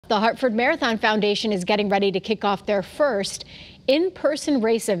The Hartford Marathon Foundation is getting ready to kick off their first in-person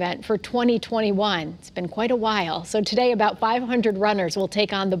race event for 2021. It's been quite a while. So today about 500 runners will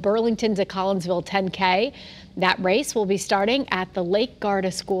take on the Burlington to Collinsville 10K. That race will be starting at the Lake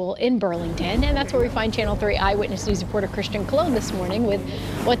Garda School in Burlington. And that's where we find Channel 3 Eyewitness News reporter Christian Cologne this morning with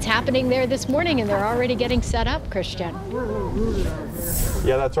what's happening there this morning. And they're already getting set up, Christian.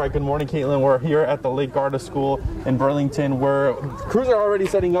 Yeah, that's right. Good morning, Caitlin. We're here at the Lake Garda School in Burlington, where crews are already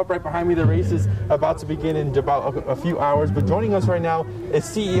setting up right behind me. The race is about to begin in about a few hours. But joining us right now is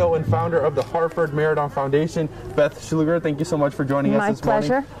CEO and founder of the Hartford Marathon Foundation, Beth Schluger. Thank you so much for joining us this morning.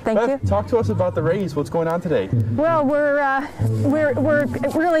 My pleasure. Thank you. Talk to us about the race. What's going on today? Well, we're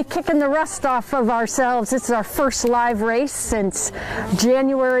really kicking the rust off of ourselves. This is our first live race since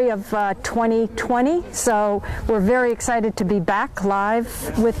January of 2020. So we're very excited to be back live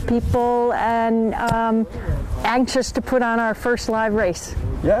with people and anxious to put on our first live race.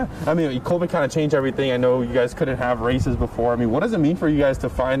 Yeah, I mean, COVID kind of changed everything. I know you guys couldn't have races before. I mean, what does it mean for you guys to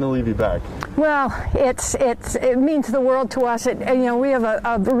finally be back? Well, it means the world to us. We have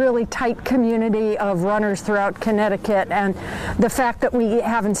a really tight community of runners throughout Connecticut, and the fact that we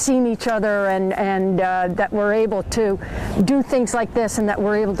haven't seen each other and that we're able to do things like this, and that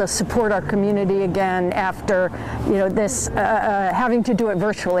we're able to support our community again after this having to do it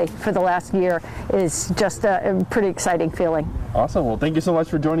virtually for the last year is just a pretty exciting feeling. Awesome. Well, thank you so much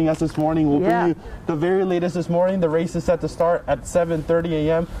for joining us this morning. We'll bring you the very latest this morning. The race is set to start at 7:30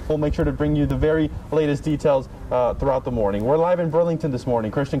 a.m. We'll make sure to bring you the very latest details throughout the morning. We're live in Burlington this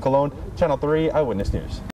morning. Christian Cologne, Channel 3 Eyewitness News.